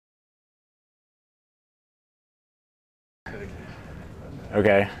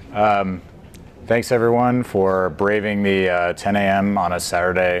Okay. Thanks everyone for braving the 10 a.m. on a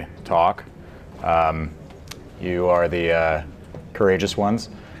Saturday talk. You are the courageous ones.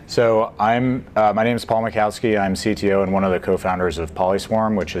 So my name is Paul Makowski. I'm CTO and one of the co-founders of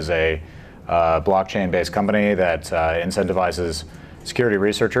PolySwarm, which is a blockchain-based company that incentivizes security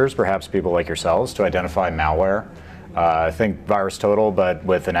researchers, perhaps people like yourselves, to identify malware. Think VirusTotal, but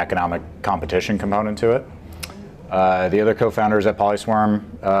with an economic competition component to it. The other co-founders at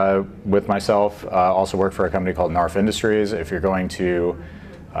PolySwarm with myself also work for a company called Narf Industries. If you're going to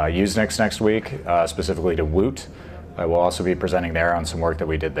Usenix next week, specifically to Woot, I will also be presenting there on some work that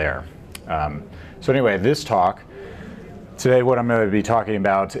we did there. So anyway, this talk, today what I'm going to be talking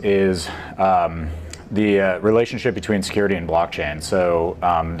about is the relationship between security and blockchain. So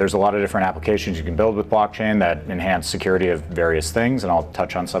there's a lot of different applications you can build with blockchain that enhance security of various things, and I'll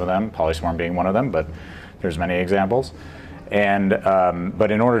touch on some of them, PolySwarm being one of them, but there's many examples. And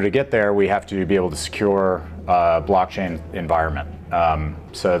but in order to get there, we have to be able to secure a blockchain environment.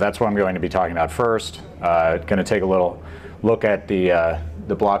 So that's what I'm going to be talking about first. Going to take a little look at the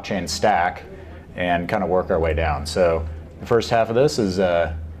blockchain stack and kind of work our way down. So the first half of this is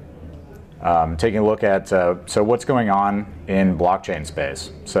taking a look at so what's going on in blockchain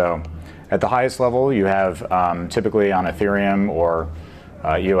space. So at the highest level, you have typically on Ethereum or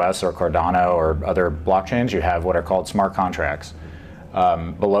EOS or Cardano or other blockchains, you have what are called smart contracts.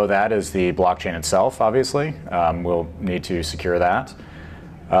 Below that is the blockchain itself, obviously. We'll need to secure that.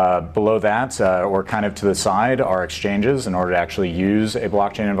 Below that, or kind of to the side, are exchanges. In order to actually use a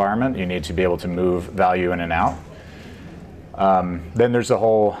blockchain environment, you need to be able to move value in and out. Then there's the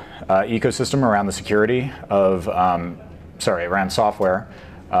whole ecosystem around the security of, around software.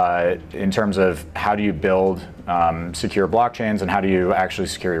 In terms of how do you build secure blockchains and how do you actually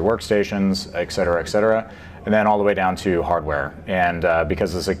secure your workstations, et cetera, and then all the way down to hardware. And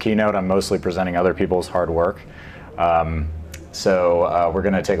because it's a keynote, I'm mostly presenting other people's hard work. So we're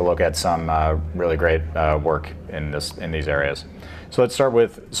going to take a look at some really great work in these areas. So let's start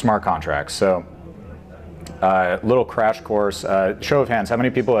with smart contracts. So little crash course, show of hands, how many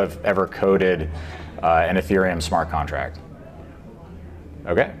people have ever coded an Ethereum smart contract?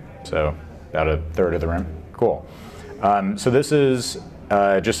 Okay, so about a third of the room. Cool. So this is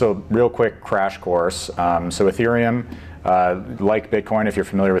just a real quick crash course. So Ethereum, like Bitcoin, if you're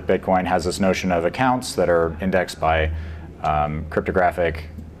familiar with Bitcoin, has this notion of accounts that are indexed by cryptographic,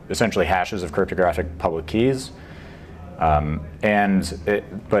 essentially hashes of cryptographic public keys.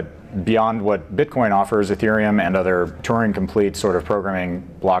 But beyond what Bitcoin offers, Ethereum and other Turing-complete sort of programming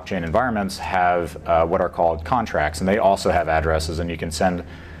blockchain environments have what are called contracts, and they also have addresses, and you can send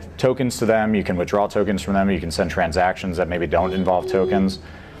tokens to them, you can withdraw tokens from them, you can send transactions that maybe don't involve tokens,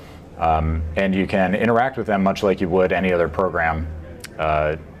 and you can interact with them much like you would any other program,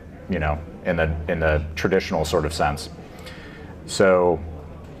 you know, in the traditional sort of sense. So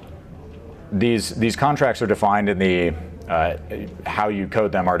these contracts are defined in the how you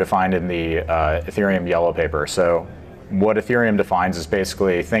code them are defined in the Ethereum yellow paper. So what Ethereum defines is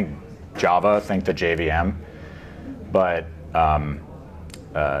basically, think Java, think the JVM, but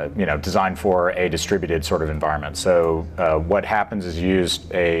you know, designed for a distributed sort of environment. So what happens is you use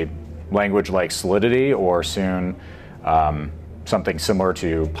a language like Solidity, or soon something similar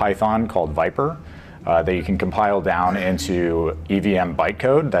to Python called Viper, that you can compile down into EVM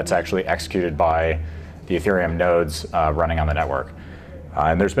bytecode that's actually executed by the Ethereum nodes running on the network.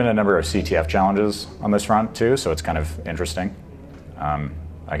 And there's been a number of CTF challenges on this front too, so it's kind of interesting.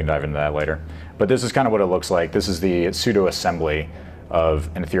 I can dive into that later. But this is kind of what it looks like. This is the pseudo assembly of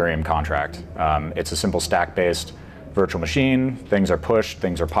an Ethereum contract. It's a simple stack-based virtual machine. Things are pushed,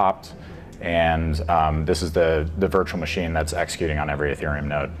 things are popped, and this is the virtual machine that's executing on every Ethereum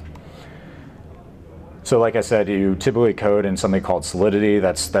node. So like I said, you typically code in something called Solidity.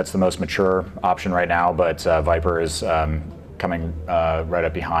 That's the most mature option right now, but Viper is coming right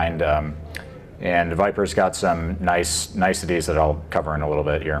up behind. And Viper's got some niceties that I'll cover in a little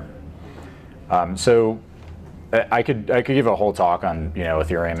bit here. So I could give a whole talk on, you know,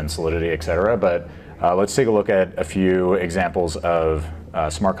 Ethereum and Solidity, et cetera, but let's take a look at a few examples of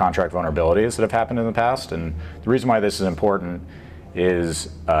smart contract vulnerabilities that have happened in the past. And the reason why this is important is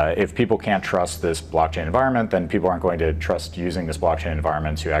if people can't trust this blockchain environment, then people aren't going to trust using this blockchain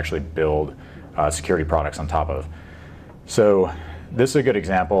environment to actually build security products on top of. So this is a good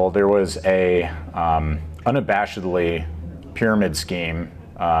example. There was a unabashedly pyramid scheme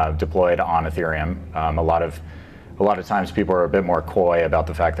deployed on Ethereum. A lot of times people are a bit more coy about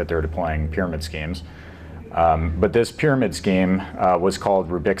the fact that they're deploying pyramid schemes. But this pyramid scheme was called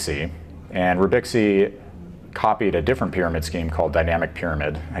Rubixi. And Rubixi copied a different pyramid scheme called dynamic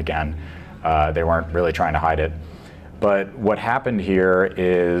pyramid. Again, they weren't really trying to hide it. But what happened here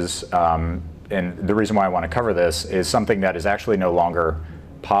is, and the reason why I want to cover this is something that is actually no longer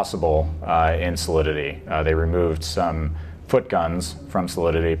possible in Solidity. They removed some foot guns from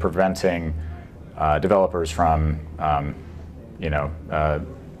Solidity, preventing developers from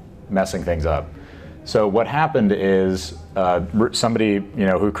messing things up. So what happened is somebody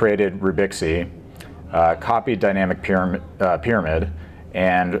who created Rubixi copied dynamic pyramid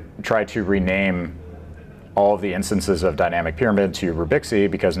and tried to rename all of the instances of dynamic pyramid to Rubixi,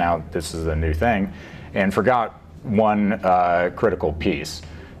 because now this is a new thing, and forgot one critical piece.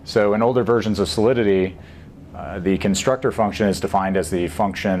 So in older versions of Solidity, the constructor function is defined as the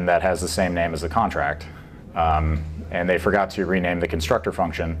function that has the same name as the contract. And they forgot to rename the constructor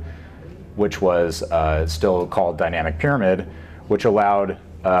function, which was still called dynamic pyramid, which allowed,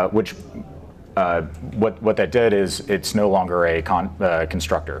 what that did is it's no longer a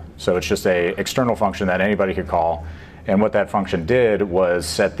constructor. So it's just a external function that anybody could call. And what that function did was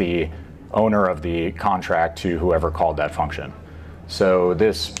set the owner of the contract to whoever called that function. So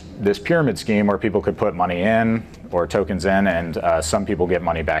this pyramid scheme where people could put money in or tokens in, and some people get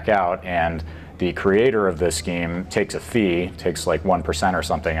money back out, and the creator of this scheme takes a fee, takes like 1% or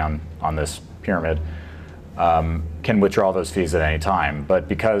something on this pyramid, can withdraw those fees at any time. But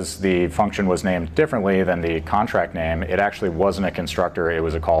because the function was named differently than the contract name, it actually wasn't a constructor, it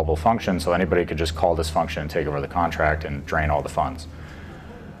was a callable function, so anybody could just call this function and take over the contract and drain all the funds.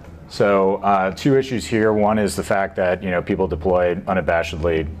 So two issues here. One is the fact that people deploy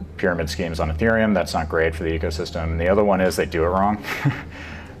unabashedly pyramid schemes on Ethereum. That's not great for the ecosystem. The other one is they do it wrong.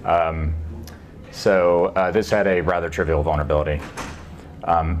 This had a rather trivial vulnerability.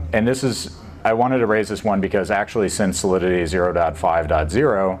 And this is, I wanted to raise this one because actually since Solidity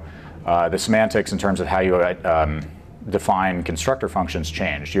 0.5.0, the semantics in terms of how you define constructor functions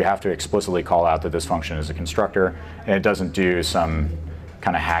changed. You have to explicitly call out that this function is a constructor, and it doesn't do some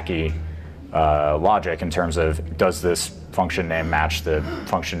kind of hacky logic in terms of does this function name match the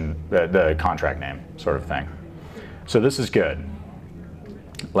function, the contract name sort of thing. So this is good.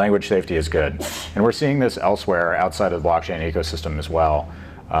 Language safety is good. And we're seeing this elsewhere outside of the blockchain ecosystem as well.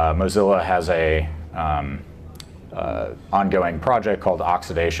 Mozilla has a ongoing project called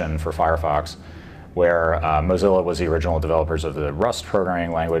Oxidation for Firefox, where Mozilla was the original developers of the Rust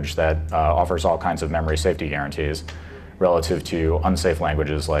programming language that offers all kinds of memory safety guarantees relative to unsafe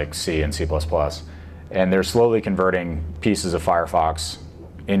languages like C and C++. And they're slowly converting pieces of Firefox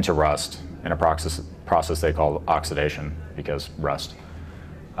into Rust in a process they call oxidation, because Rust.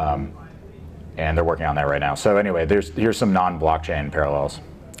 And they're working on that right now. So anyway, here's some non-blockchain parallels.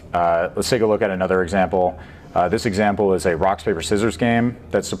 Let's take a look at another example. This example is a rocks, paper, scissors game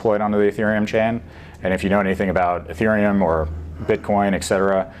that's deployed onto the Ethereum chain. And if you know anything about Ethereum or Bitcoin, et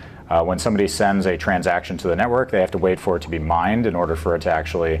cetera, when somebody sends a transaction to the network, they have to wait for it to be mined in order for it to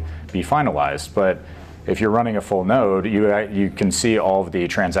actually be finalized. But if you're running a full node, you can see all of the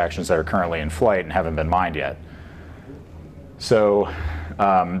transactions that are currently in flight and haven't been mined yet. So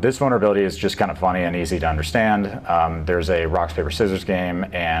this vulnerability is just kind of funny and easy to understand. There's a rocks, paper, scissors game,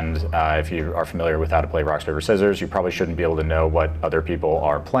 and if you are familiar with how to play rocks, paper, scissors, you probably shouldn't be able to know what other people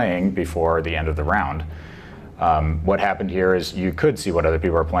are playing before the end of the round. What happened here is you could see what other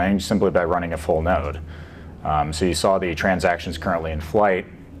people are playing simply by running a full node. So you saw the transactions currently in flight,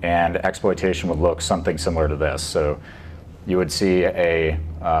 and exploitation would look something similar to this. So you would see a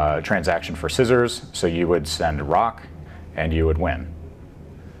transaction for scissors, so you would send rock, and you would win.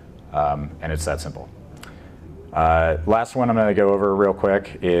 And it's that simple. Last one I'm going to go over real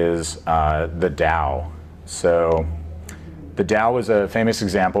quick is the DAO. So the DAO is a famous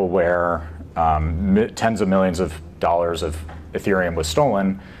example where tens of millions of dollars of Ethereum was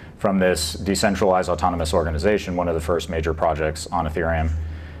stolen from this decentralized autonomous organization, one of the first major projects on Ethereum.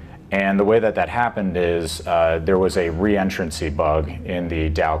 And the way that that happened is there was a re-entrancy bug in the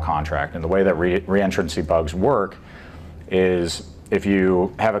DAO contract. And the way that re-entrancy bugs work is if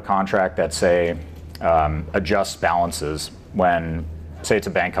you have a contract that, say, adjusts balances when, say it's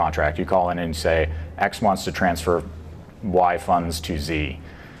a bank contract, you call in and you say, X wants to transfer Y funds to Z.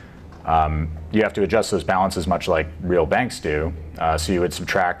 You have to adjust those balances much like real banks do. So you would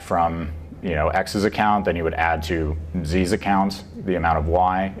subtract from X's account, then you would add to Z's account the amount of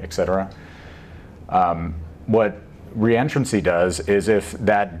Y, et cetera. What reentrancy does is if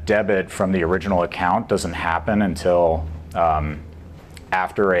that debit from the original account doesn't happen until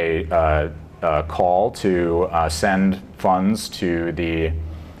after a call to send funds to the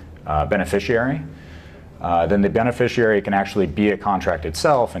beneficiary, then the beneficiary can actually be a contract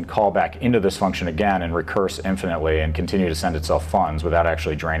itself and call back into this function again and recurse infinitely and continue to send itself funds without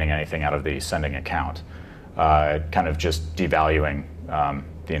actually draining anything out of the sending account, kind of just devaluing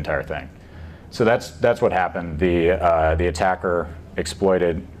the entire thing. So that's what happened. The attacker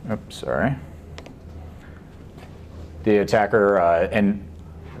exploited. Oops, sorry. The attacker and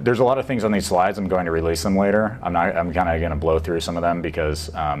there's a lot of things on these slides. I'm going to release them later. I'm kind of going to blow through some of them because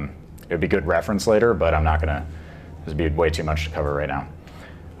it would be good reference later, but I'm not going to. This would be way too much to cover right now.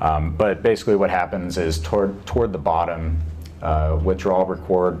 But basically, what happens is toward the bottom, withdrawal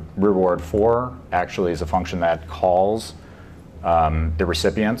reward 4 actually is a function that calls the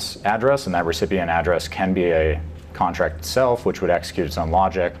recipient's address, and that recipient address can be a contract itself, which would execute its own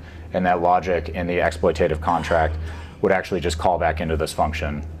logic, and that logic in the exploitative contract would actually just call back into this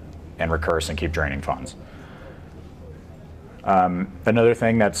function and recurse and keep draining funds. Another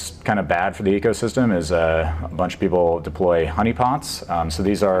thing that's kind of bad for the ecosystem is a bunch of people deploy honeypots. So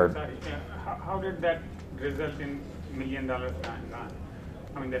these are... Sorry, how did that result in $1 million gone?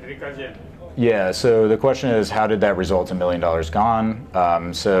 I mean, that recursion. Yeah, so the question is, how did that result in $1 million gone?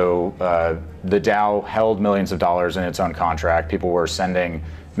 The DAO held millions of dollars in its own contract. People were sending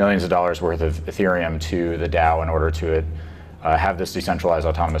millions of dollars worth of Ethereum to the DAO in order to have this decentralized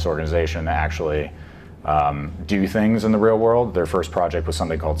autonomous organization actually do things in the real world. Their first project was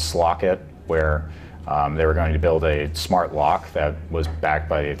something called Slockit, where they were going to build a smart lock that was backed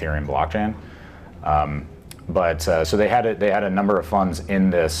by the Ethereum blockchain. So they had a number of funds in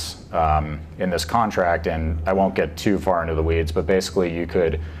this contract, and I won't get too far into the weeds, but basically you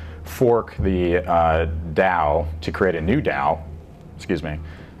could fork the DAO to create a new DAO, excuse me,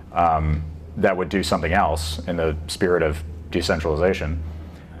 that would do something else in the spirit of decentralization.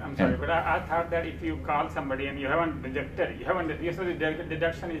 I'm sorry, but I thought that if you call somebody and you haven't deducted, so the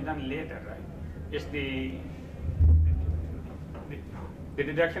deduction is done later, right? It's the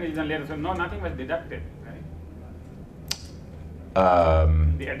deduction is done later, so nothing was deducted, right?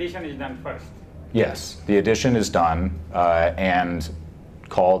 The addition is done first. Yes, the addition is done and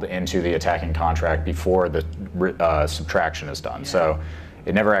called into the attacking contract before the subtraction is done. Yeah. So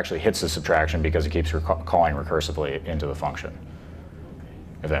it never actually hits the subtraction because it keeps calling recursively into the function,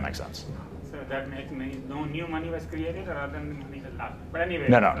 if that makes sense. So that means no new money was created, or other than money was lost. But anyway.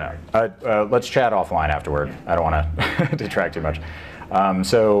 No. Let's chat offline afterward. Yeah. I don't want to detract too much.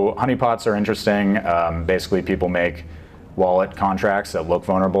 So honeypots are interesting. Basically, people make wallet contracts that look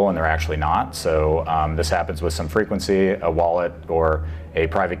vulnerable and they're actually not. So this happens with some frequency. A wallet or a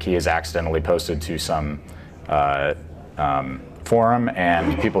private key is accidentally posted to some forum,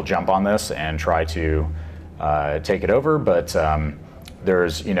 and people jump on this and try to take it over. But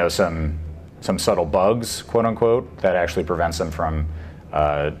there's some subtle bugs, quote unquote, that actually prevents them from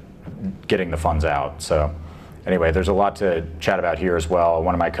getting the funds out. So anyway, there's a lot to chat about here as well.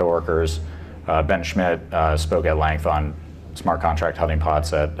 One of my coworkers, Ben Schmidt, spoke at length on smart contract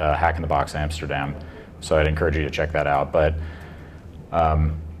honeypots at Hack in the Box in Amsterdam. So I'd encourage you to check that out. But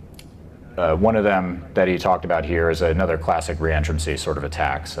one of them that he talked about here is another classic reentrancy sort of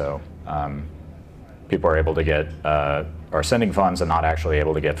attack. So people are able to get, are sending funds and not actually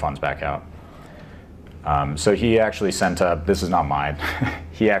able to get funds back out. So he actually sent up, this is not mine,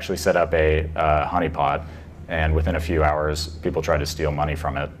 he actually set up a honeypot, and within a few hours, people tried to steal money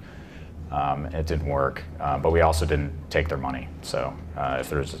from it. It didn't work, but we also didn't take their money, so if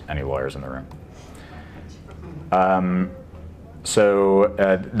there's any lawyers in the room.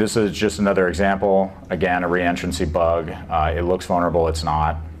 This is just another example. Again, a reentrancy bug. It looks vulnerable, it's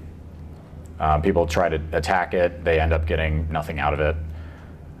not. People try to attack it, they end up getting nothing out of it.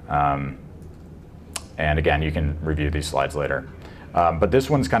 And again, you can review these slides later. But this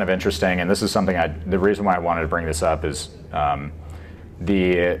one's kind of interesting, and this is something the reason why I wanted to bring this up is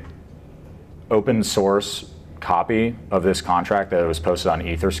the open source copy of this contract that was posted on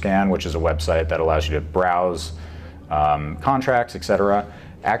Etherscan, which is a website that allows you to browse contracts, etc.,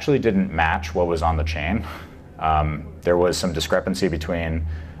 actually didn't match what was on the chain. There was some discrepancy between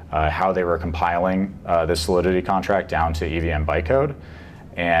how they were compiling this Solidity contract down to EVM bytecode.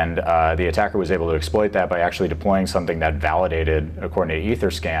 And the attacker was able to exploit that by actually deploying something that validated according to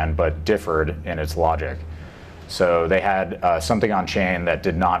Etherscan, but differed in its logic. So they had something on chain that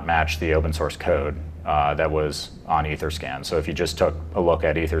did not match the open source code that was on Etherscan. So if you just took a look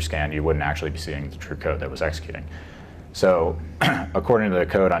at Etherscan, you wouldn't actually be seeing the true code that was executing. So according to the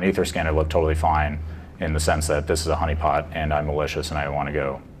code on Etherscan, it looked totally fine in the sense that this is a honeypot and I'm malicious and I want to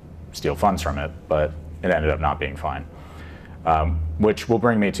go steal funds from it, but it ended up not being fine. Which will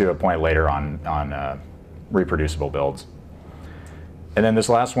bring me to a point later on reproducible builds. And then this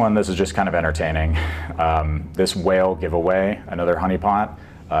last one, this is just kind of entertaining. This whale giveaway, another honeypot,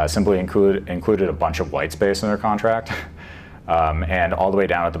 simply included a bunch of white space in their contract. And all the way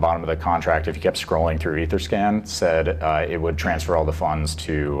down at the bottom of the contract, if you kept scrolling through Etherscan, said it would transfer all the funds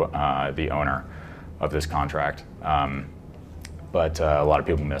to the owner of this contract. But a lot of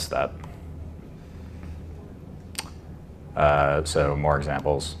people missed that. So more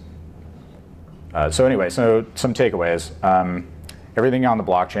examples. So anyway, so some takeaways. Everything on the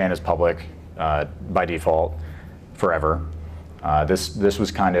blockchain is public by default forever. This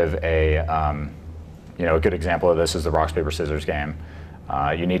was kind of a a good example of this is the rocks, paper, scissors game.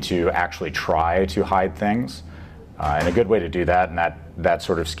 You need to actually try to hide things. And a good way to do that, and that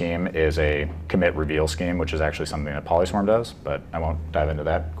sort of scheme is a commit reveal scheme, which is actually something that PolySwarm does, but I won't dive into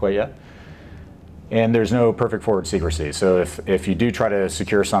that quite yet. And there's no perfect forward secrecy. So if you do try to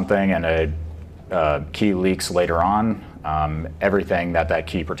secure something and a key leaks later on, everything that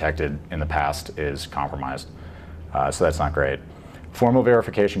key protected in the past is compromised. So that's not great. Formal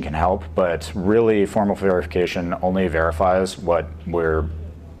verification can help, but really formal verification only verifies what we're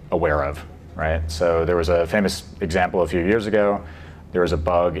aware of, right? So there was a famous example a few years ago. There was a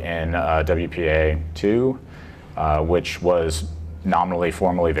bug in WPA2, which was nominally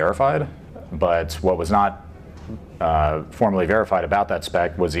formally verified, but what was not formally verified about that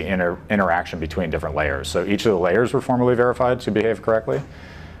spec was the interaction between different layers. So each of the layers were formally verified to behave correctly,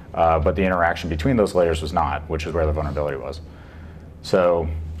 but the interaction between those layers was not, which is where the vulnerability was. So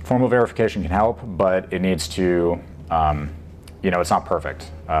formal verification can help, but it needs to, it's not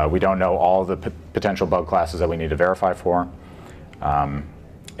perfect. We don't know all the potential bug classes that we need to verify for,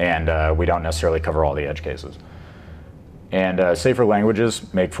 and we don't necessarily cover all the edge cases. And safer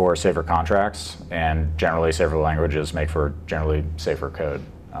languages make for safer contracts, and generally safer languages make for generally safer code.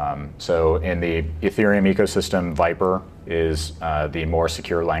 So in the Ethereum ecosystem, Viper is the more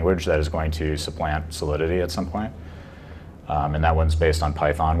secure language that is going to supplant Solidity at some point. And that one's based on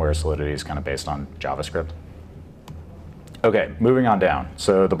Python, whereas Solidity is kind of based on JavaScript. Okay, moving on down.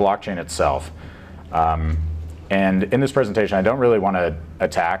 So the blockchain itself. And in this presentation, I don't really want to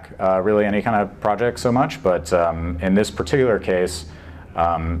attack really any kind of project so much, but in this particular case,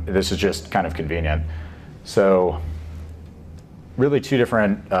 this is just kind of convenient. So really two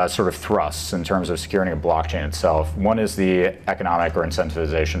different sort of thrusts in terms of securing a blockchain itself. One is the economic or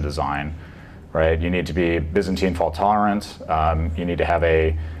incentivization design, right? You need to be Byzantine fault tolerant. You need to have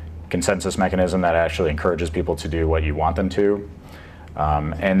a consensus mechanism that actually encourages people to do what you want them to.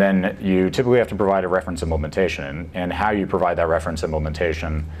 And then you typically have to provide a reference implementation, and how you provide that reference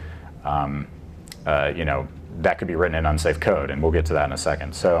implementation, that could be written in unsafe code, and we'll get to that in a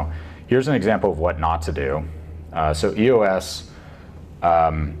second. So here's an example of what not to do. So EOS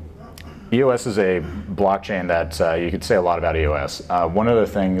is a blockchain that you could say a lot about EOS. One of the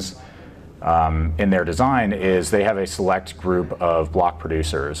things in their design is they have a select group of block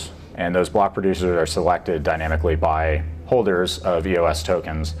producers, and those block producers are selected dynamically by holders of EOS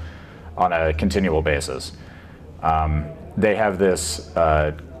tokens on a continual basis. They have this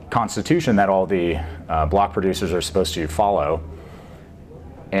constitution that all the block producers are supposed to follow,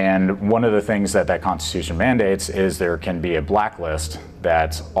 and one of the things that constitution mandates is there can be a blacklist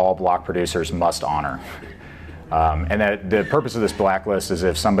that all block producers must honor. And that the purpose of this blacklist is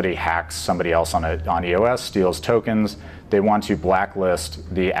if somebody hacks somebody else on EOS, steals tokens, they want to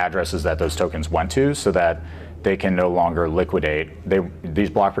blacklist the addresses that those tokens went to so that they can no longer liquidate. These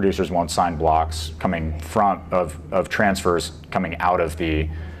block producers won't sign blocks coming from of transfers coming out of the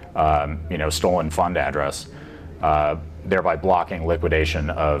stolen fund address, thereby blocking liquidation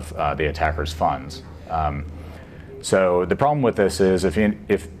of the attacker's funds. So the problem with this is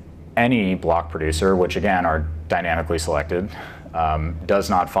if any block producer, which again are dynamically selected, does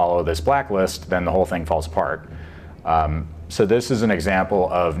not follow this blacklist, then the whole thing falls apart. So this is an example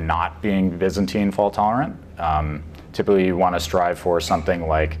of not being Byzantine fault tolerant. Typically you want to strive for something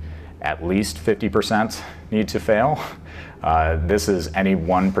like at least 50% need to fail. This is any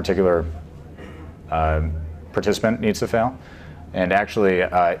one particular participant needs to fail. And actually,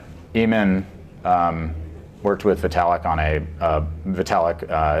 Eamon worked with Vitalik on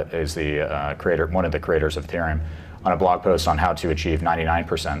Vitalik is the creator, one of the creators of Ethereum, on a blog post on how to achieve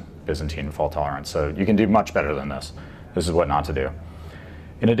 99% Byzantine fault tolerance. So you can do much better than this. This is what not to do.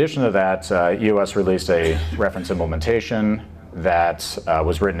 In addition to that, EOS released a reference implementation that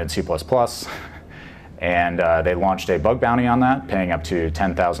was written in C++, and they launched a bug bounty on that, paying up to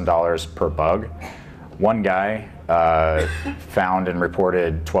 $10,000 per bug. One guy found and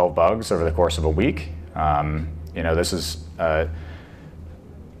reported 12 bugs over the course of a week. This is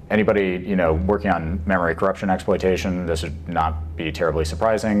anybody working on memory corruption exploitation, this would not be terribly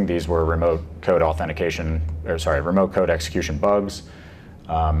surprising. These were remote code remote code execution bugs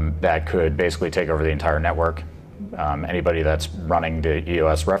that could basically take over the entire network. Anybody that's running the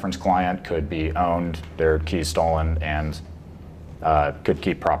EOS reference client could be owned, their keys stolen, and could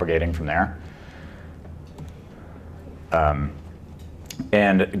keep propagating from there.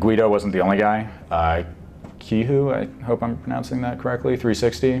 And Guido wasn't the only guy. Kihu, I hope I'm pronouncing that correctly,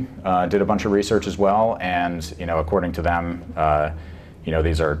 360, did a bunch of research as well, and according to them,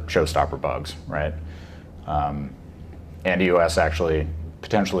 these are showstopper bugs, right? And EOS actually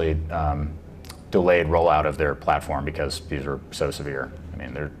potentially delayed rollout of their platform because these are so severe. I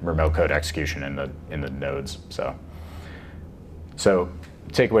mean, they're remote code execution in the nodes. So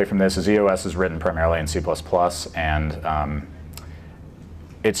takeaway from this is EOS is written primarily in C++, and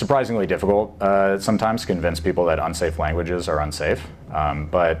it's surprisingly difficult sometimes to convince people that unsafe languages are unsafe.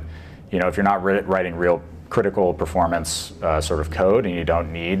 But if you're not writing real critical performance sort of code, and you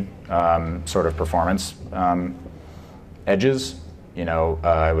don't need sort of performance edges,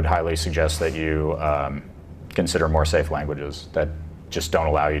 I would highly suggest that you consider more safe languages that just don't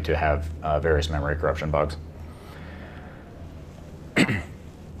allow you to have various memory corruption bugs.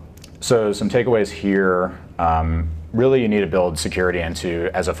 So some takeaways here. Really, you need to build security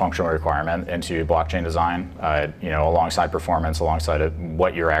as a functional requirement into blockchain design, alongside performance, alongside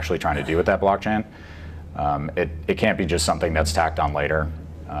what you're actually trying to do with that blockchain. It can't be just something that's tacked on later,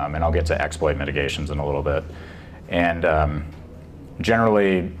 and I'll get to exploit mitigations in a little bit. And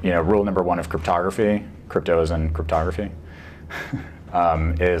generally, rule number one of cryptography, crypto is in cryptography,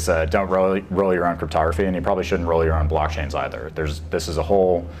 is don't roll your own cryptography, and you probably shouldn't roll your own blockchains either. This is a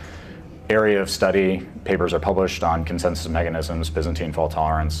whole area of study. Papers are published on consensus mechanisms, Byzantine fault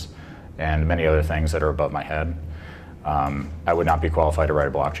tolerance, and many other things that are above my head. I would not be qualified to write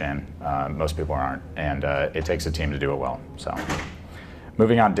a blockchain. Most people aren't, and it takes a team to do it well. So,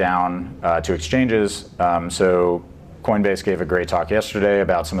 moving on down to exchanges. So Coinbase gave a great talk yesterday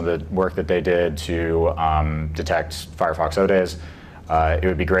about some of the work that they did to detect Firefox O-Days. It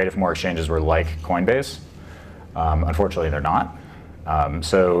would be great if more exchanges were like Coinbase. Unfortunately, they're not.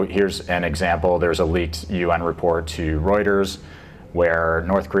 So here's an example. There's a leaked UN report to Reuters where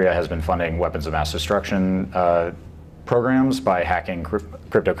North Korea has been funding weapons of mass destruction programs by hacking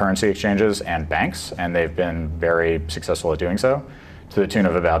cryptocurrency exchanges and banks, and they've been very successful at doing so, to the tune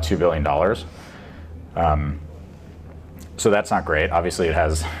of about $2 billion. So that's not great. Obviously, it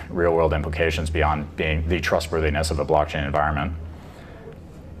has real-world implications beyond being the trustworthiness of a blockchain environment.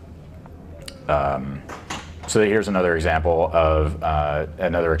 So here's another example of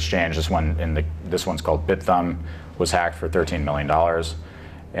another exchange. This one's called BitThumb, was hacked for $13 million.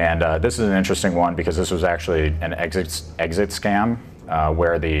 And this is an interesting one because this was actually an exit scam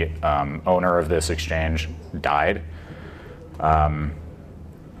where the owner of this exchange died.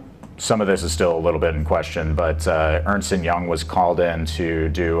 Some of this is still a little bit in question, but Ernst & Young was called in to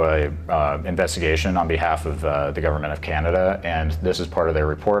do an investigation on behalf of the government of Canada, and this is part of their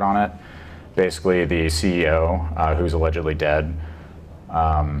report on it. Basically, the CEO, who's allegedly dead,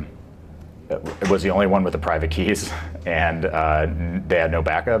 was the only one with the private keys, and they had no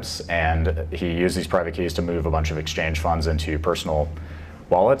backups, and he used these private keys to move a bunch of exchange funds into personal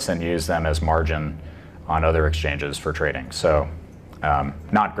wallets and use them as margin on other exchanges for trading. So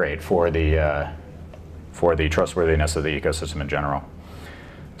not great for the trustworthiness of the ecosystem in general.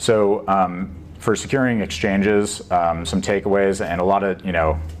 So for securing exchanges, some takeaways, and a lot of,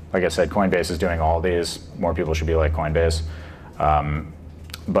 like I said, Coinbase is doing all these. More people should be like Coinbase.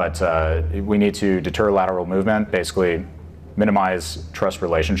 But we need to deter lateral movement, basically minimize trust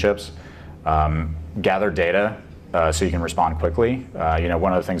relationships, gather data so you can respond quickly.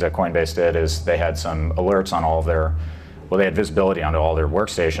 One of the things that Coinbase did is they had some alerts on all of their, they had visibility onto all their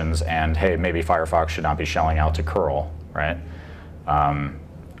workstations, and hey, maybe Firefox should not be shelling out to curl, right?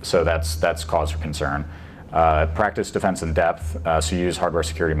 So that's cause for concern. Practice defense in depth, so use hardware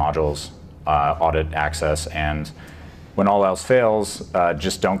security modules, audit access, and when all else fails,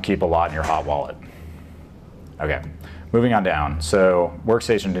 just don't keep a lot in your hot wallet. Okay, moving on down. So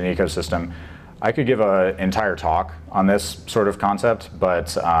workstation and ecosystem. I could give an entire talk on this sort of concept,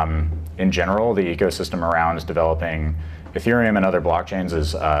 but in general, the ecosystem around developing Ethereum and other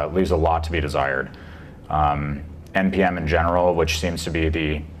blockchains leaves a lot to be desired. NPM in general, which seems to be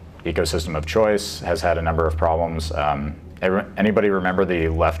the ecosystem of choice, has had a number of problems. Anybody remember the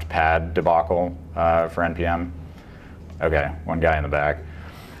left pad debacle for NPM? Okay, one guy in the back.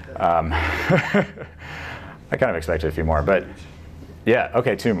 I kind of expected a few more, but yeah,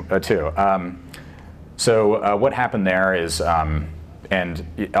 okay, two. So what happened there is and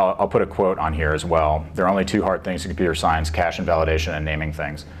I'll put a quote on here as well. There are only two hard things in computer science: cache invalidation and naming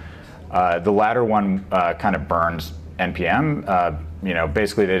things. The latter one kind of burned NPM.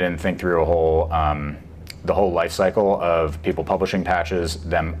 Basically they didn't think through the whole life cycle of people publishing patches,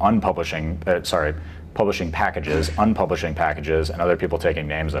 them publishing packages, unpublishing packages, and other people taking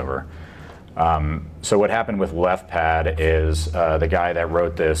names over. So what happened with leftpad is the guy that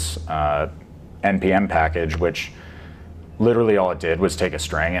wrote this NPM package, which literally all it did was take a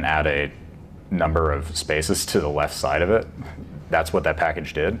string and add a number of spaces to the left side of it. That's what that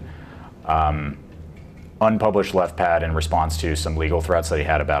package did. Unpublished leftpad in response to some legal threats that he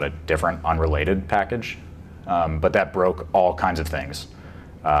had about a different unrelated package. But that broke all kinds of things.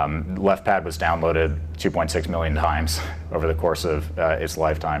 Leftpad was downloaded 2.6 million times over the course of its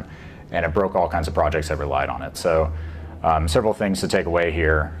lifetime, and it broke all kinds of projects that relied on it. So several things to take away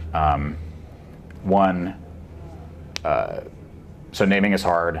here. One, so naming is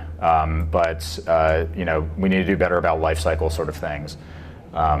hard, but we need to do better about lifecycle sort of things.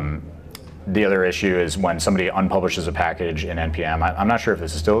 The other issue is when somebody unpublishes a package in NPM. I'm not sure if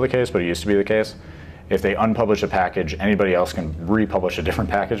this is still the case, but it used to be the case. If they unpublish a package, anybody else can republish a different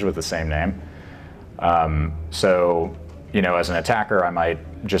package with the same name. So, as an attacker, I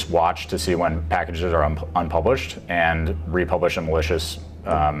might just watch to see when packages are unpublished and republish a malicious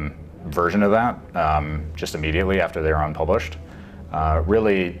version of that just immediately after they're unpublished.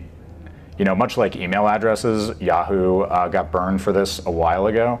 Really, much like email addresses, Yahoo got burned for this a while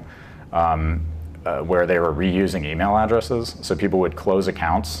ago, where they were reusing email addresses. So people would close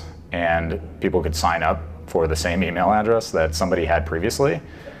accounts and people could sign up for the same email address that somebody had previously.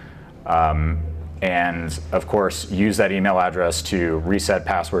 And of course, use that email address to reset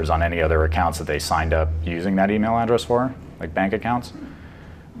passwords on any other accounts that they signed up using that email address for, like bank accounts.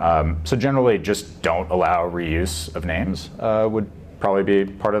 So generally, just don't allow reuse of names would probably be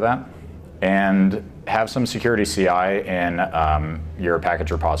part of that. And have some security CI in your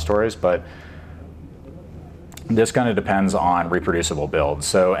package repositories, but this kind of depends on reproducible builds.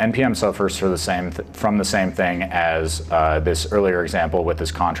 So NPM suffers from the same thing as this earlier example with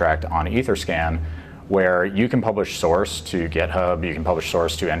this contract on Etherscan, where you can publish source to GitHub, you can publish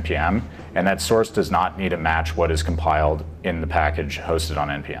source to NPM, and that source does not need to match what is compiled in the package hosted on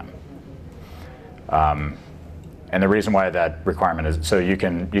NPM. And the reason why that requirement is, so you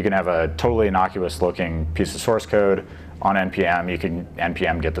can have a totally innocuous looking piece of source code on NPM, you can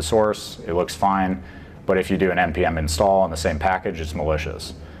NPM get the source, it looks fine. But if you do an NPM install on the same package, it's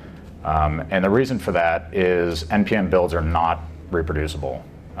malicious. And the reason for that is NPM builds are not reproducible.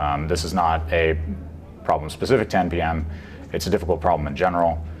 This is not a problem specific to NPM. It's a difficult problem in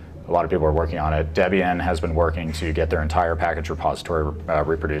general. A lot of people are working on it. Debian has been working to get their entire package repository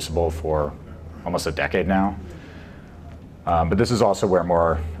reproducible for almost a decade now. But this is also where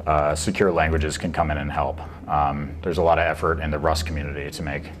more secure languages can come in and help. There's a lot of effort in the Rust community to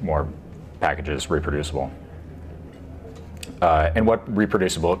make more packages reproducible. And what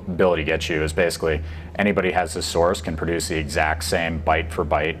reproducibility gets you is basically anybody has this source can produce the exact same byte for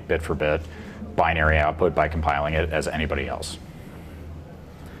byte, bit for bit, binary output by compiling it as anybody else.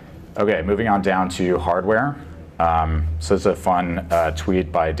 Okay, moving on down to hardware. So it's a fun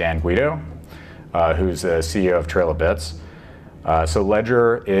tweet by Dan Guido, who's the CEO of Trail of Bits. So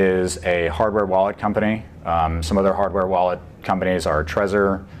Ledger is a hardware wallet company. Some other hardware wallet companies are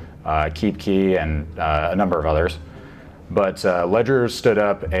Trezor, KeepKey, and a number of others. But Ledger stood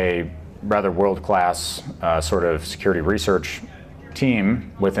up a rather world-class sort of security research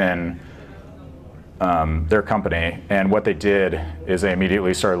team within their company. And what they did is they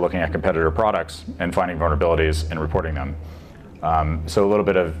immediately started looking at competitor products and finding vulnerabilities and reporting them. So a little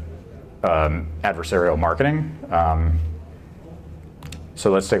bit of adversarial marketing. So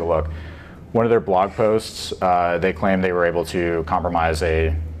let's take a look. One of their blog posts, they claimed they were able to compromise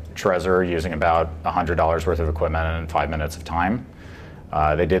a Trezor using about $100 worth of equipment in 5 minutes of time.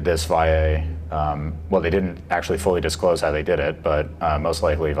 They did this via, well, they didn't actually fully disclose how they did it, but most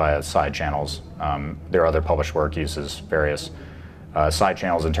likely via side channels. Their other published work uses various side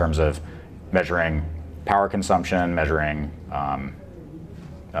channels in terms of measuring power consumption, measuring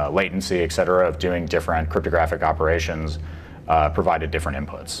latency, et cetera, of doing different cryptographic operations, provided different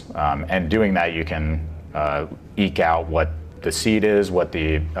inputs. And doing that, you can eke out what the seed is, what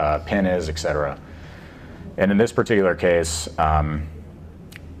the pin is, et cetera. And in this particular case, so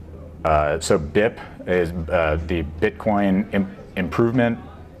BIP is the Bitcoin Improvement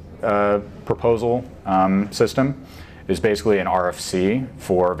Proposal system, is basically an RFC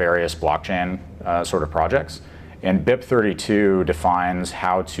for various blockchain sort of projects. And BIP 32 defines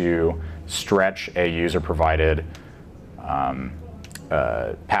how to stretch a user-provided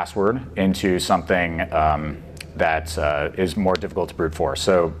password into something that is more difficult to brute force.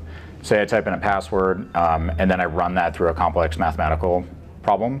 So say I type in a password and then I run that through a complex mathematical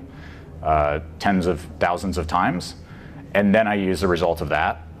problem tens of thousands of times, and then I use the result of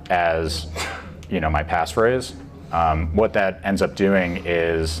that as my passphrase. What that ends up doing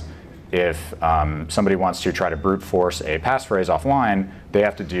is if somebody wants to try to brute force a passphrase offline, they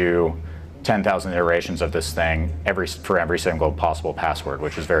have to do 10,000 iterations of this thing for every single possible password,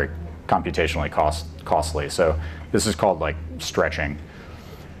 which is very computationally costly. So this is called like stretching.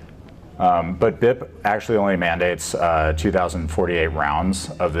 But BIP actually only mandates 2,048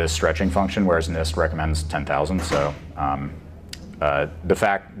 rounds of this stretching function, whereas NIST recommends 10,000. So the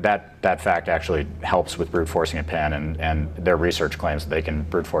fact that fact actually helps with brute forcing a PIN, and their research claims that they can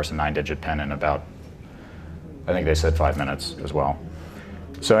brute force a 9-digit PIN in about, I think they said 5 minutes as well.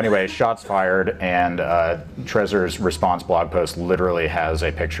 So anyway, shots fired, and Trezor's response blog post literally has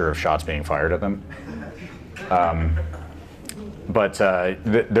a picture of shots being fired at them. But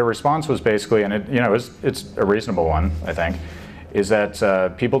the response was basically, and it's a reasonable one, I think, is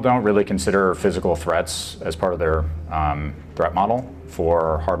that people don't really consider physical threats as part of their threat model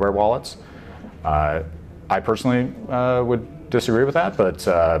for hardware wallets. I personally would disagree with that, but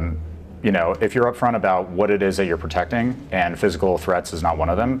if you're upfront about what it is that you're protecting and physical threats is not one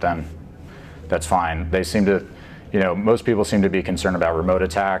of them, then that's fine. They seem to, most people seem to be concerned about remote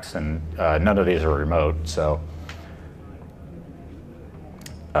attacks, and none of these are remote. So,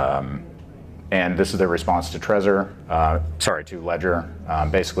 and this is their response to to Ledger.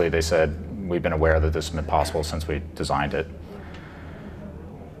 Basically, they said, we've been aware that this has been possible since we designed it.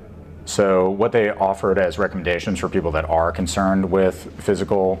 So what they offered as recommendations for people that are concerned with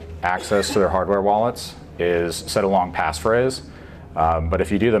physical access to their hardware wallets is set a long passphrase. But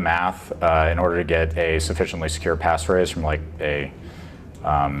if you do the math, in order to get a sufficiently secure passphrase from like a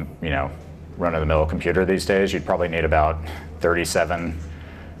run-of-the-mill computer these days, you'd probably need about 37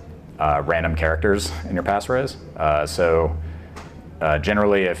 random characters in your passphrase. So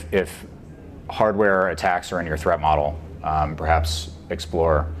generally, if hardware attacks are in your threat model, perhaps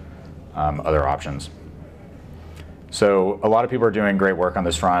explore other options. So a lot of people are doing great work on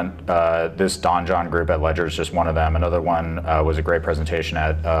this front. This Don John group at Ledger is just one of them. Another one was a great presentation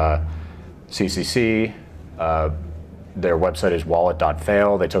at CCC. Their website is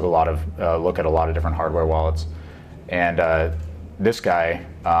wallet.fail. They took a lot of look at a lot of different hardware wallets. And this guy,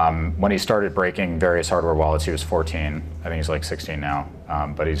 when he started breaking various hardware wallets, he was 14. I think he's like 16 now,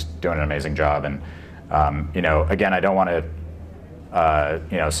 but he's doing an amazing job. And again, I don't want to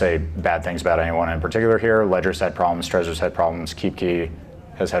say bad things about anyone in particular here. Ledger's had problems, Trezor's had problems, KeepKey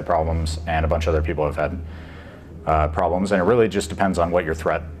has had problems, and a bunch of other people have had problems. And it really just depends on what your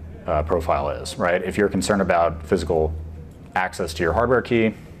threat profile is, right? If you're concerned about physical access to your hardware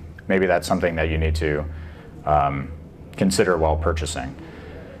key, maybe that's something that you need to consider while purchasing.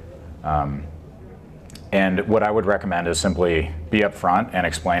 And what I would recommend is simply be upfront and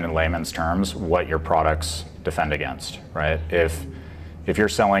explain in layman's terms what your products defend against, right? If you're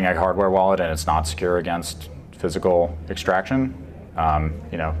selling a hardware wallet and it's not secure against physical extraction,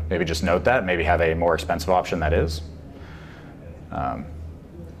 maybe just note that, maybe have a more expensive option that is.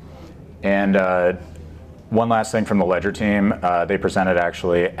 One last thing from the Ledger team, they presented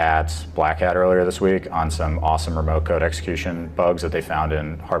actually at Black Hat earlier this week on some awesome remote code execution bugs that they found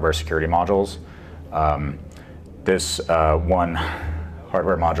in hardware security modules. This one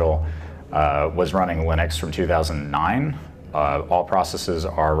hardware module was running Linux from 2009. All processes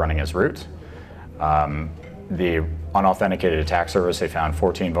are running as root. The unauthenticated attack service, they found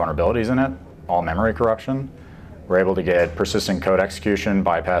 14 vulnerabilities in it, all memory corruption. We're able to get persistent code execution,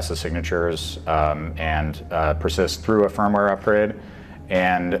 bypass the signatures, and persist through a firmware upgrade.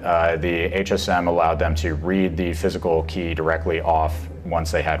 And the HSM allowed them to read the physical key directly off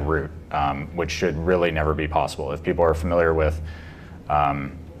once they had root, which should really never be possible. If people are familiar with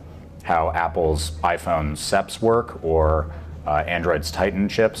how Apple's iPhone SEPs work or Android's Titan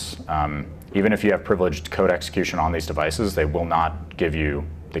chips, even if you have privileged code execution on these devices, they will not give you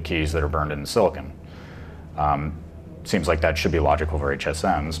the keys that are burned in the silicon. Seems like that should be logical for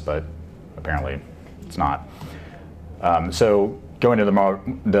HSMs, but apparently it's not. So going to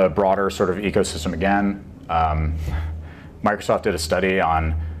the broader sort of ecosystem again, Microsoft did a study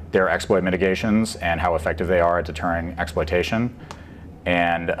on their exploit mitigations and how effective they are at deterring exploitation.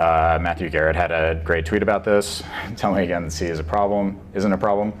 And Matthew Garrett had a great tweet about this, telling again that C isn't a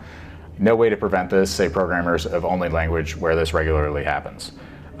problem. No way to prevent this, say programmers of only language where this regularly happens.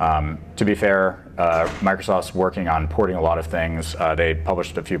 To be fair, Microsoft's working on porting a lot of things. They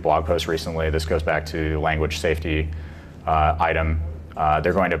published a few blog posts recently. This goes back to language safety item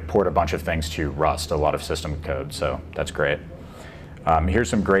they're going to port a bunch of things to Rust, a lot of system code, so that's great. Here's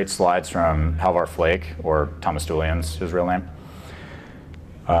some great slides from Halvar Flake, or Thomas Doolian's his real name.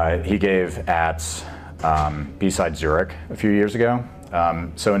 He gave at B-Side Zurich a few years ago.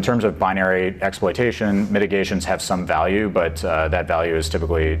 So in terms of binary exploitation, mitigations have some value, but that value is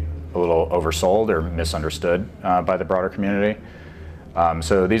typically a little oversold or misunderstood by the broader community.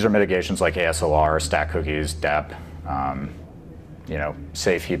 So these are mitigations like ASLR, stack cookies, DEP,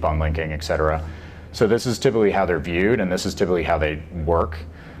 safe heap unlinking, et cetera. So this is typically how they're viewed, and this is typically how they work,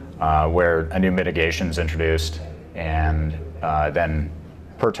 where a new mitigation is introduced, and then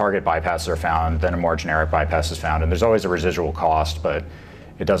per target bypasses are found, then a more generic bypass is found, and there's always a residual cost, but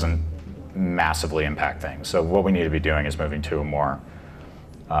it doesn't massively impact things. So what we need to be doing is moving to a more,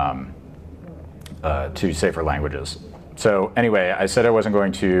 to safer languages. So anyway, I said I wasn't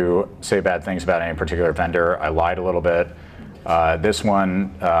going to say bad things about any particular vendor. I lied a little bit. This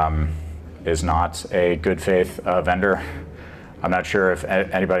one is not a good faith vendor. I'm not sure if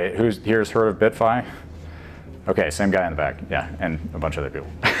anybody who's here's heard of BitFi. Okay, same guy in the back, yeah, and a bunch of other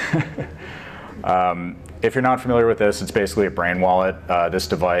people. If you're not familiar with this, it's basically a brain wallet. This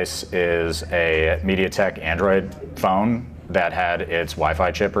device is a MediaTek Android phone that had its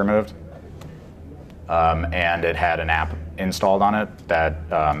Wi-Fi chip removed. And it had an app installed on it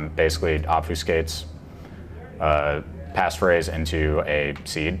that basically obfuscates passphrase into a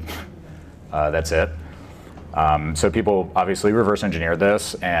seed. That's it. So people obviously reverse engineered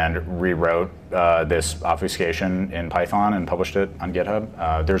this and rewrote this obfuscation in Python and published it on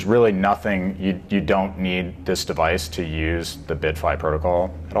GitHub. There's really nothing, you don't need this device to use the BitFi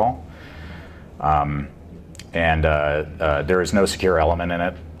protocol at all. There is no secure element in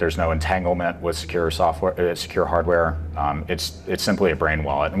it. There's no entanglement with secure software, secure hardware. It's simply a brain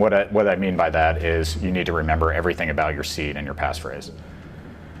wallet. And what I mean by that is you need to remember everything about your seed and your passphrase.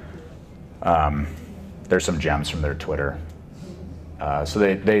 There's some gems from their Twitter. So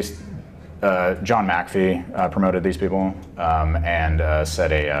John McAfee promoted these people and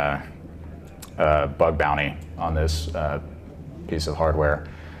set a bug bounty on this piece of hardware.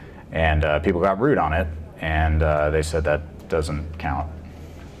 And people got root on it. And they said that doesn't count.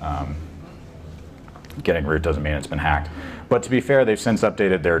 Getting root doesn't mean it's been hacked. But to be fair, they've since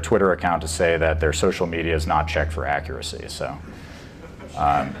updated their Twitter account to say that their social media is not checked for accuracy. So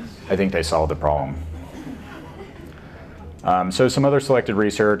I think they solved the problem. So some other selected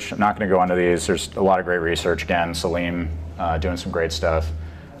research. I'm not going to go into these. There's a lot of great research. Again, Salim doing some great stuff,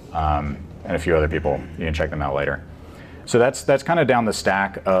 and a few other people. You can check them out later. So that's kind of down the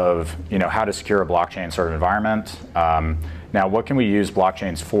stack of how to secure a blockchain sort of environment. Now, what can we use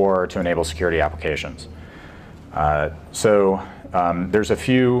blockchains for to enable security applications? There's a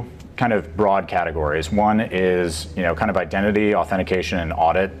few kind of broad categories. One is kind of identity, authentication, and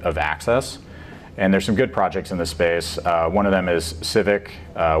audit of access. And there's some good projects in this space. One of them is Civic,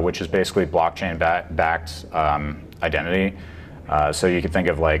 which is basically blockchain-backed identity. So you could think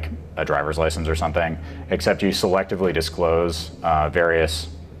of like a driver's license or something, except you selectively disclose various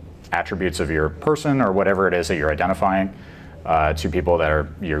attributes of your person or whatever it is that you're identifying to people that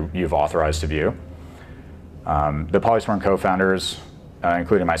you've authorized to view. The PolySwarm co-founders,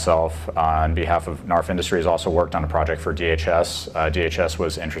 including myself, on behalf of NARF Industries, also worked on a project for DHS. DHS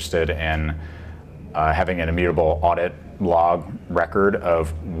was interested in having an immutable audit log record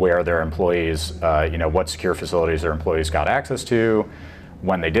of where their employees, what secure facilities their employees got access to,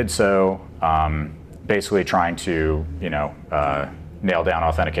 when they did so, basically trying to, nail down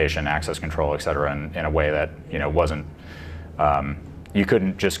authentication, access control, et cetera, in a way that, wasn't, you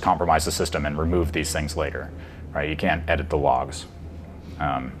couldn't just compromise the system and remove these things later, right? You can't edit the logs.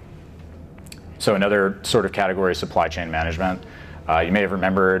 So another sort of category is supply chain management. You may have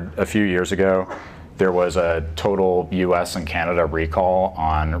remembered a few years ago, there was a total US and Canada recall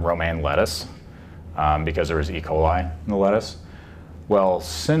on romaine lettuce because there was E. coli in the lettuce. Well,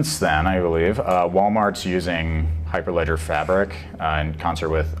 since then, I believe, Walmart's using Hyperledger Fabric in concert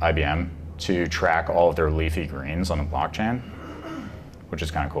with IBM to track all of their leafy greens on the blockchain, which is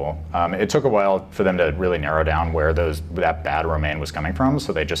kind of cool. It took a while for them to really narrow down where that bad romaine was coming from,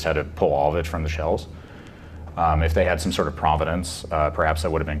 so they just had to pull all of it from the shelves. If they had some sort of provenance, perhaps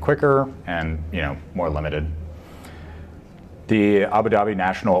that would have been quicker and more limited. The Abu Dhabi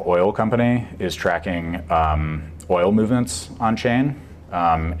National Oil Company is tracking oil movements on chain.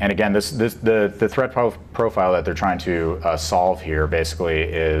 And again, the threat profile that they're trying to solve here basically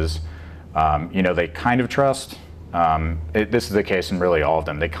is, they kind of trust, this is the case in really all of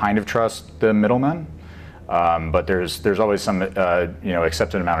them, they kind of trust the middlemen, but there's always some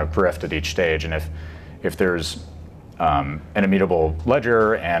accepted amount of grift at each stage, and if there's an immutable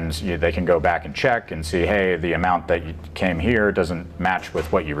ledger, and they can go back and check and see, hey, the amount that came here doesn't match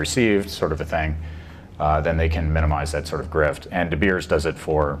with what you received, sort of a thing. Then they can minimize that sort of grift. And De Beers does it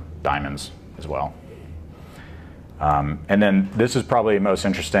for diamonds as well. And then this is probably most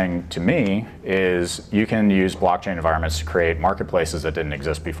interesting to me, is you can use blockchain environments to create marketplaces that didn't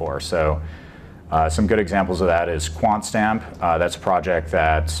exist before. So some good examples of that is QuantStamp. That's a project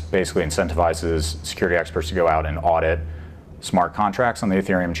that basically incentivizes security experts to go out and audit smart contracts on the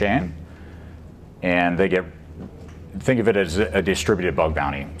Ethereum chain. And they get, think of it as a distributed bug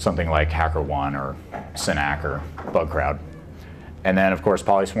bounty, something like HackerOne or Synac or BugCrowd. And then, of course,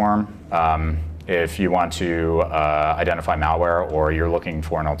 PolySwarm. If you want to identify malware or you're looking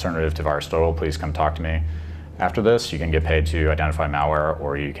for an alternative to VirusTotal, please come talk to me after this. You can get paid to identify malware,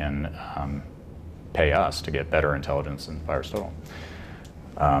 or you can pay us to get better intelligence than VirusTotal.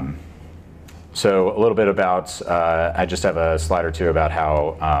 So a little bit about, I just have a slide or two about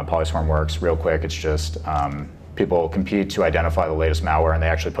how PolySwarm works real quick. It's just people compete to identify the latest malware, and they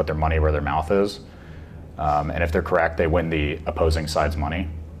actually put their money where their mouth is. And if they're correct, they win the opposing side's money.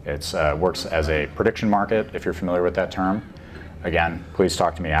 It works as a prediction market, if you're familiar with that term. Again, please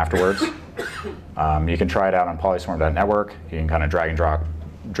talk to me afterwards. You can try it out on polyswarm.network. You can kind of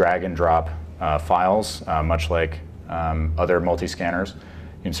drag and drop files, much like other multi-scanners.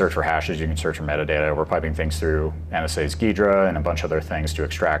 You can search for hashes, you can search for metadata. We're piping things through NSA's Ghidra and a bunch of other things to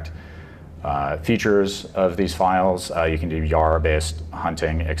extract features of these files. You can do YARA-based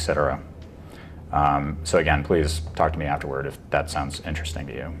hunting, etc. So again, please talk to me afterward if that sounds interesting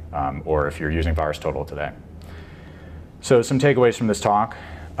to you, or if you're using VirusTotal today. So some takeaways from this talk.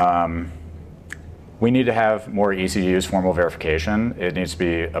 We need to have more easy-to-use formal verification. It needs to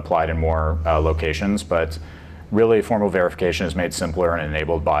be applied in more locations, but really formal verification is made simpler and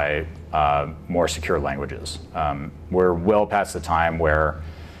enabled by more secure languages. We're well past the time where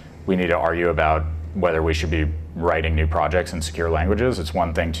we need to argue about whether we should be writing new projects in secure languages. It's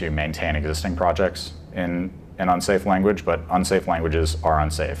one thing to maintain existing projects in an unsafe language, but unsafe languages are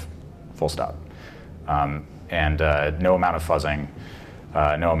unsafe, full stop. And no amount of fuzzing,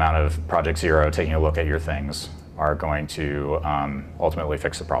 no amount of Project Zero taking a look at your things are going to ultimately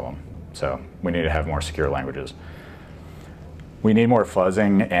fix the problem. So we need to have more secure languages. We need more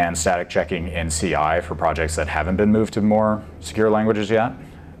fuzzing and static checking in CI for projects that haven't been moved to more secure languages yet.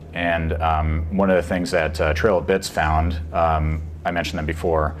 And one of the things that Trail of Bits found, I mentioned them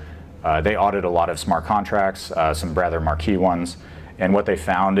before, they audited a lot of smart contracts, some rather marquee ones, and what they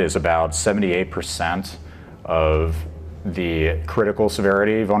found is about 78% of the critical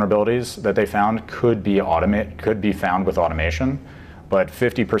severity vulnerabilities that they found could be found with automation, but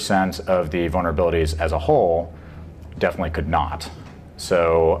 50% of the vulnerabilities as a whole definitely could not.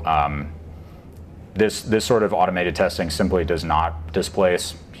 So this sort of automated testing simply does not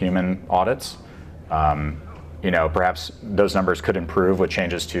displace human audits. Perhaps those numbers could improve with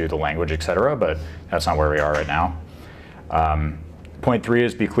changes to the language, et cetera, but that's not where we are right now. Point 3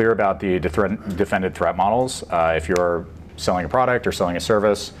 is be clear about the defended threat models. If you're selling a product or selling a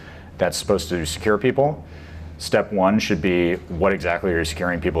service that's supposed to secure people, step 1 should be what exactly are you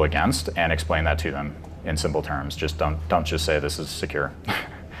securing people against, and explain that to them in simple terms. Just don't just say this is secure.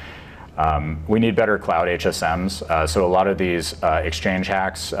 We need better cloud HSMs. So a lot of these exchange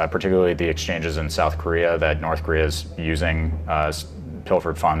hacks, particularly the exchanges in South Korea that North Korea is using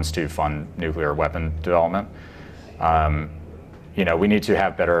pilfered funds to fund nuclear weapon development. We need to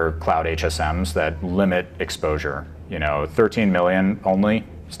have better cloud HSMs that limit exposure. 13 million only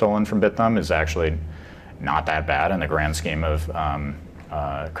stolen from BitThumb is actually not that bad in the grand scheme of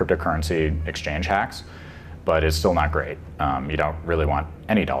cryptocurrency exchange hacks, but it's still not great. You don't really want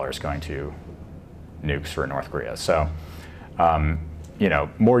any dollars going to nukes for North Korea. So,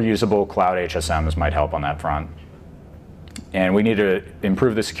 more usable cloud HSMs might help on that front. And we need to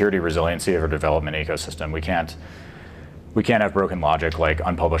improve the security resiliency of our development ecosystem. We can't have broken logic like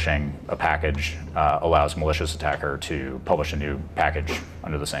unpublishing a package allows malicious attacker to publish a new package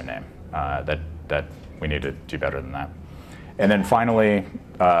under the same name. That we need to do better than that. And then finally,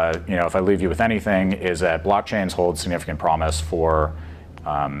 if I leave you with anything, is that blockchains hold significant promise for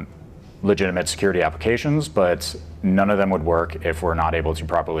legitimate security applications, but none of them would work if we're not able to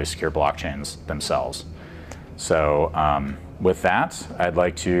properly secure blockchains themselves. So with that, I'd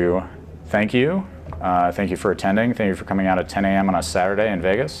like to thank you. Thank you for attending. Thank you for coming out at 10 a.m. on a Saturday in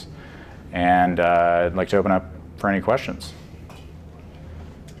Vegas. And I'd like to open up for any questions.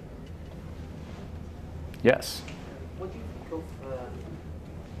 Yes? What do you think of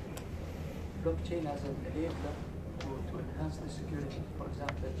blockchain as an enabler to enhance the security? For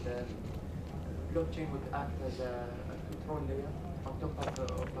example, blockchain would act as a control layer on top of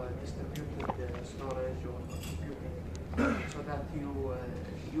distributed storage or computing, so that you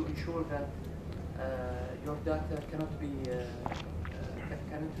ensure that your data cannot be.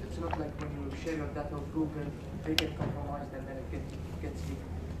 It's not like when you share your data with Google, they get compromised and then it gets leaked.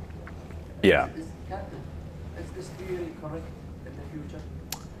 Yeah. Is this theory correct in the future?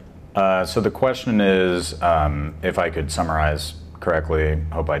 So the question is, if I could summarize correctly,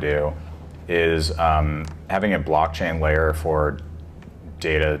 hope I do, is having a blockchain layer for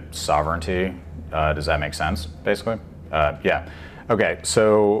data sovereignty. Does that make sense, basically? Yeah. Okay,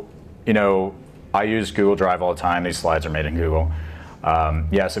 so, I use Google Drive all the time. These slides are made in Google.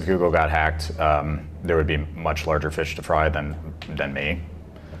 Yes, if Google got hacked, there would be much larger fish to fry than me.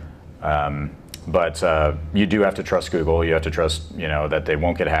 But you do have to trust Google. You have to trust, that they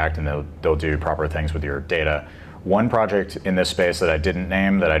won't get hacked and they'll do proper things with your data. One project in this space that I didn't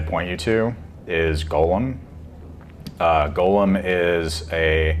name that I'd point you to is Golem. Golem is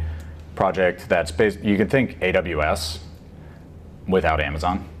a project that's you can think AWS without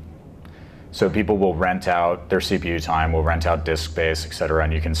Amazon. So people will rent out their CPU time, will rent out disk space, et cetera,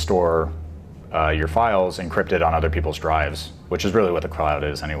 and you can store your files encrypted on other people's drives, which is really what the cloud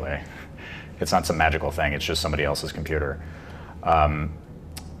is anyway. It's not some magical thing, it's just somebody else's computer. But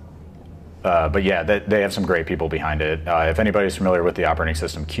yeah, they have some great people behind it. If anybody's familiar with the operating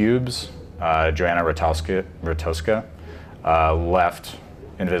system Cubes, Joanna Ratoska left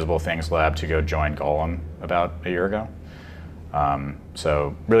Invisible Things Lab to go join Golem about a year ago.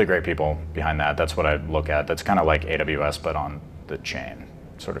 So really great people behind that. That's what I look at. That's kind of like AWS, but on the chain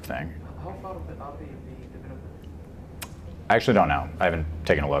sort of thing. How far are they in the development? I actually don't know. I haven't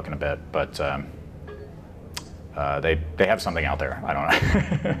taken a look in a bit, but they have something out there. I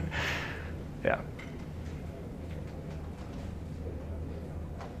don't know. Yeah.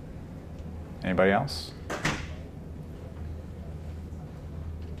 Anybody else?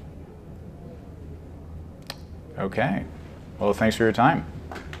 Okay. Well, thanks for your time.